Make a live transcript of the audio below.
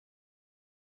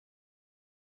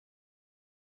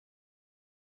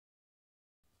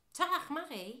تا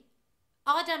احمقی؟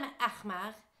 آدم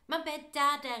احمق، من به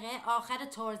دره آخر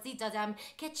توضیح دادم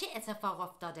که چه اتفاق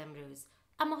افتاد امروز،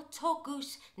 اما تو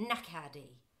گوش نکردی.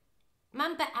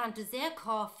 من به اندازه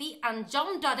کافی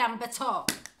انجام دادم به تو.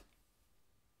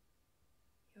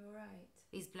 You're right.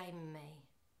 He's blaming me.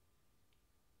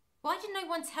 Why did no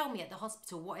one tell me at the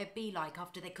hospital what it'd be like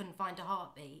after they couldn't find a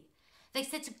heartbeat? They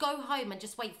said to go home and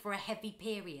just wait for a heavy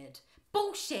period.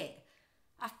 Bullshit!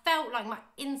 I felt like my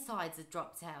insides had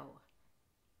dropped out.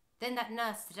 Then that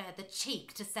nurse had the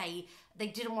cheek to say they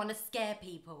didn't want to scare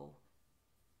people.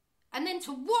 And then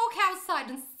to walk outside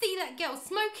and see that girl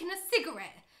smoking a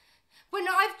cigarette when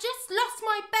I've just lost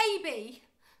my baby.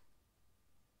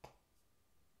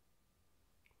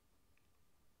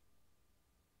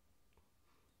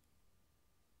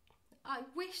 I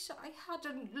wish I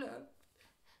hadn't looked.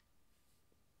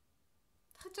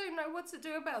 I don't know what to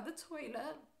do about the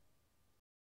toilet.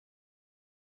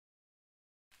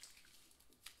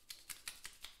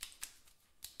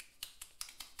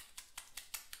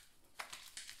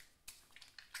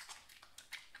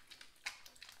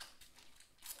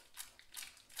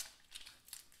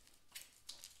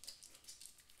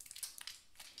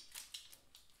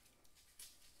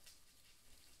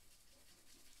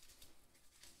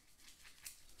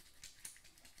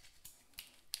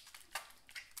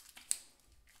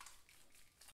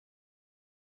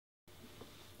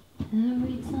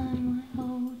 Every time I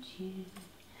hold you,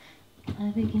 I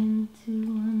begin to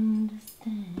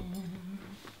understand.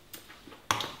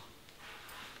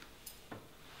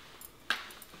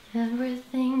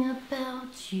 Everything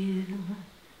about you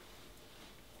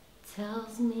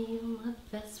tells me you're my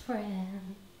best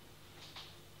friend.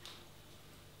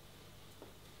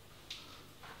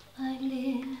 I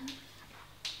live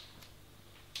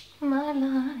my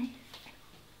life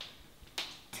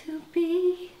to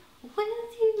be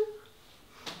with you.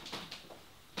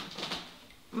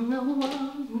 No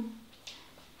one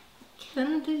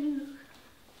can do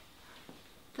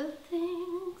the things